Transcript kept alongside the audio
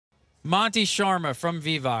Monty Sharma from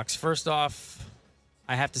Vivox. First off,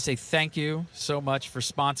 I have to say thank you so much for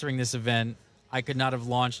sponsoring this event. I could not have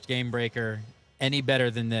launched Game Breakr any better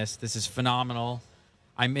than this. This is phenomenal.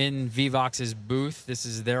 I'm in Vivox's booth. This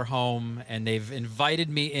is their home, and they've invited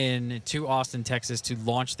me in to Austin, Texas to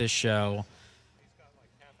launch this show.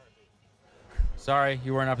 Sorry,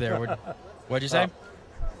 you weren't up there. What'd you say?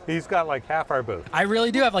 He's got like half our booth. I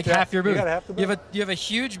really do have like half your booth. You got half the booth? You have a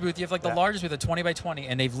huge booth. You have like the largest booth, a 20 by 20,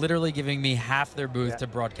 and they've literally given me half their booth to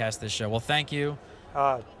broadcast this show. Well, thank you.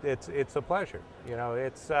 It's a pleasure. You know,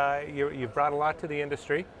 you've brought a lot to the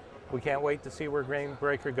industry. We can't wait to see where Game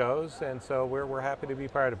Breakr goes, and so we're happy to be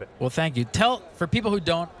part of it. Well, thank you. For people who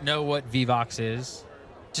don't know what Vivox is,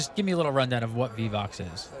 just give me a little rundown of what Vivox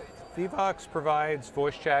is. Vivox provides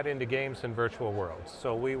voice chat into games and virtual worlds.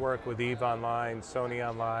 So we work with EVE Online, Sony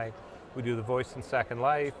Online. We do the voice in Second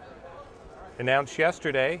Life. Announced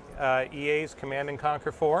yesterday, EA's Command &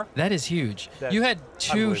 Conquer 4. That is huge. You had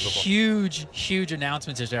two huge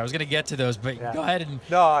announcements yesterday. I was going to get to those, but go ahead and...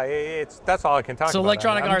 No, that's all I can talk about. So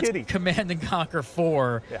Electronic Arts giddy. Command & Conquer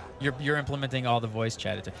 4, you're implementing all the voice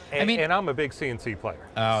chat. And I'm a big CNC player.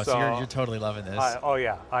 Oh, so you're totally loving this. Oh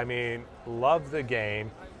yeah, I mean, love the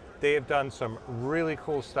game. They have done some really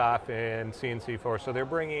cool stuff in CNC4, so they're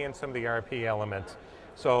bringing in some of the RP elements.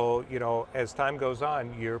 So, you know, as time goes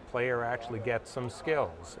on, your player actually gets some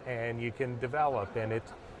skills, and you can develop, and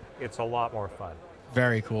it's a lot more fun.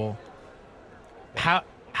 Very cool. How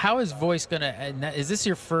is voice gonna? Is this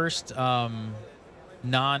your first non-MMO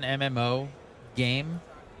game?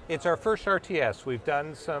 It's our first RTS. We've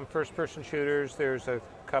done some first-person shooters. There's a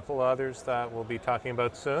couple others that we'll be talking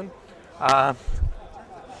about soon.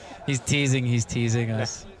 He's teasing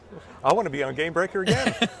us. I want to be on Game Breakr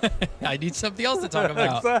again. I need something else to talk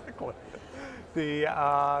about. Exactly. The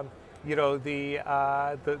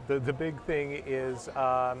big thing is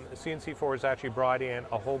CNC4 has actually brought in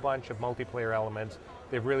a whole bunch of multiplayer elements.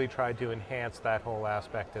 They've really tried to enhance that whole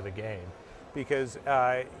aspect of the game, because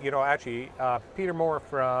Peter Moore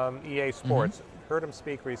from EA Sports, heard him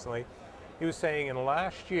speak recently. He was saying in the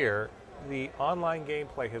last year the online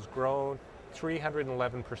gameplay has grown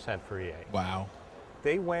 311% for EA. Wow.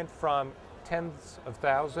 They went from tens of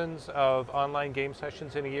thousands of online game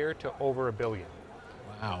sessions in a year to over 1 billion.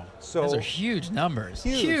 Wow. So those are huge numbers.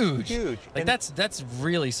 Huge. Like that's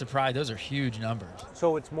really surprising. Those are huge numbers.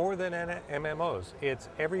 So it's more than MMOs. It's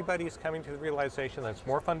everybody's coming to the realization that it's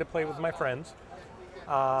more fun to play with my friends.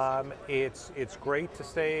 It's great to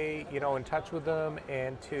stay in touch with them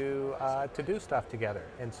and to do stuff together.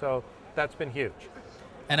 And so that's been huge.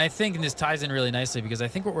 And I think this ties in really nicely, because I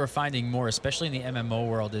think what we're finding more, especially in the MMO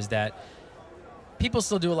world, is that people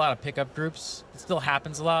still do a lot of pickup groups. It still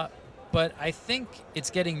happens a lot. But I think it's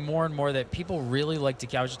getting more and more that people really like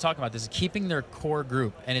to, I was just talking about this, keeping their core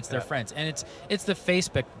group, and it's their friends. And it's the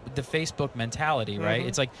Facebook mentality, right?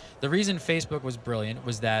 It's like the reason Facebook was brilliant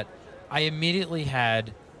was that I immediately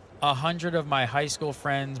had 100 of my high school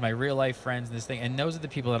friends, my real life friends, and this thing, and those are the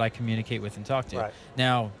people that I communicate with and talk to. Right.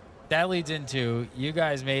 Now, that leads into, you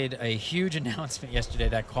guys made a huge announcement yesterday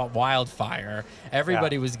that caught wildfire.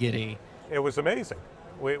 Everybody was giddy. It was amazing.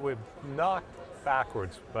 We've knocked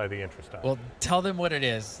backwards by the interest of it. Well, tell them what it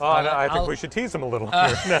is. Oh, no, I think we shoed tease them a little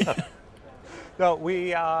here. No,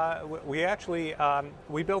 we actually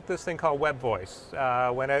we built this thing called Web Voice.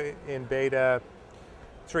 Went out in beta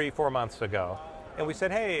 3-4 months ago. And we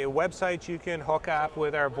said, hey, websites you can hook up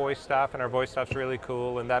with our voice stuff, and our voice stuff's really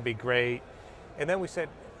cool, and that'd be great. And then we said,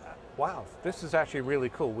 wow, this is actually really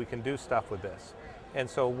cool. We can do stuff with this. And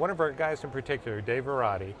so one of our guys in particular, Dave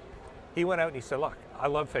Verratti, he went out and he said, look, I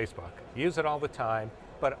love Facebook. Use it all the time,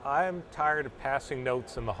 but I'm tired of passing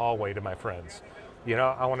notes in the hallway to my friends. You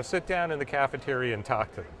know, I want to sit down in the cafeteria and talk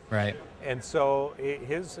to them. Right. And so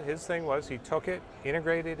his thing was he took it,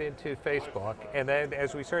 integrated it into Facebook, and then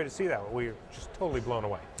as we started to see that, we were just totally blown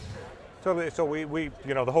away. Totally. So we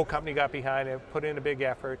the whole company got behind it, put in a big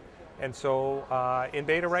effort. And so in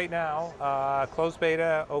beta right now, closed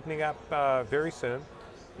beta opening up very soon,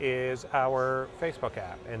 is our Facebook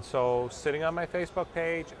app. And so sitting on my Facebook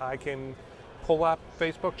page, I can pull up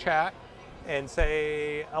Facebook chat and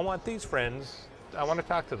say, I want these friends, I want to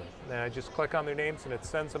talk to them. And I just click on their names and it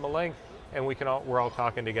sends them a link, and we're all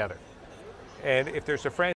talking together. And if there's a friend